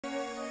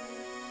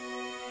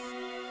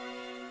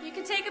You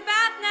can take a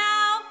bath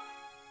now!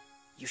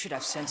 You should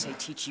have Sensei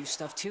teach you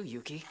stuff too,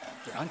 Yuki.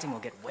 Your hunting will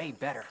get way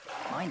better.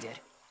 Mine did.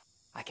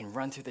 I can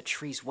run through the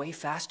trees way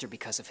faster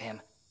because of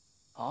him.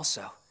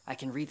 Also, I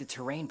can read the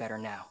terrain better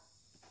now.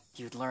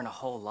 You'd learn a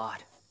whole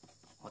lot.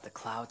 What the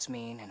clouds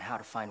mean and how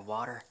to find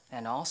water,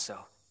 and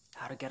also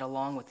how to get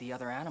along with the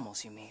other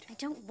animals you meet. I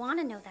don't want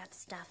to know that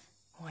stuff.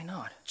 Why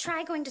not?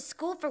 Try going to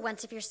school for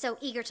once if you're so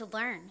eager to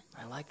learn.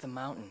 I like the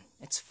mountain.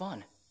 It's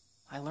fun.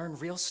 I learn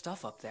real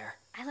stuff up there.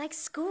 I like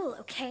school,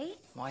 okay?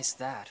 Why's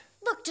that?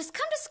 Look, just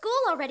come to school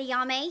already,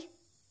 Ame.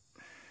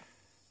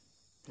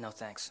 No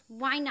thanks.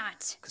 Why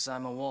not? 'Cause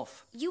I'm a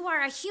wolf. You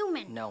are a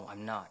human. No,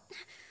 I'm not.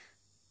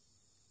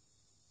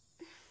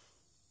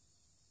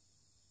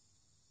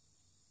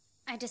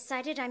 I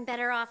decided I'm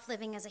better off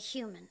living as a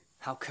human.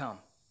 How come?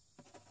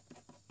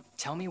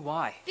 Tell me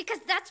why. Because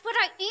that's what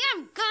I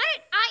am, got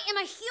it? I am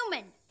a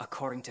human.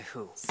 According to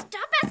who?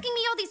 Stop asking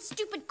me all these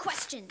stupid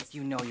questions.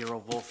 You know you're a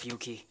wolf,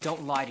 Yuki.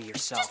 Don't lie to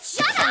yourself. Just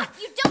shut up!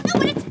 You don't know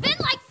what it's been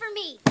like for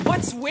me!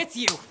 What's with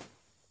you?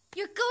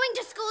 You're going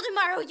to school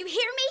tomorrow, you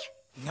hear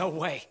me? No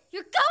way.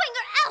 You're going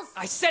or else!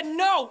 I said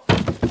no!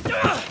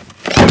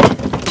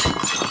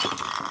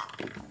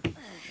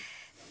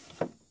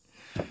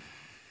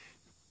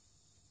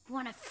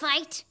 Wanna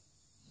fight?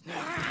 Hey!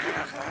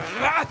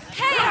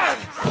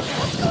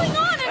 What's going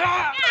on?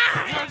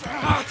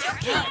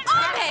 Yuki!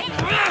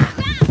 Ame!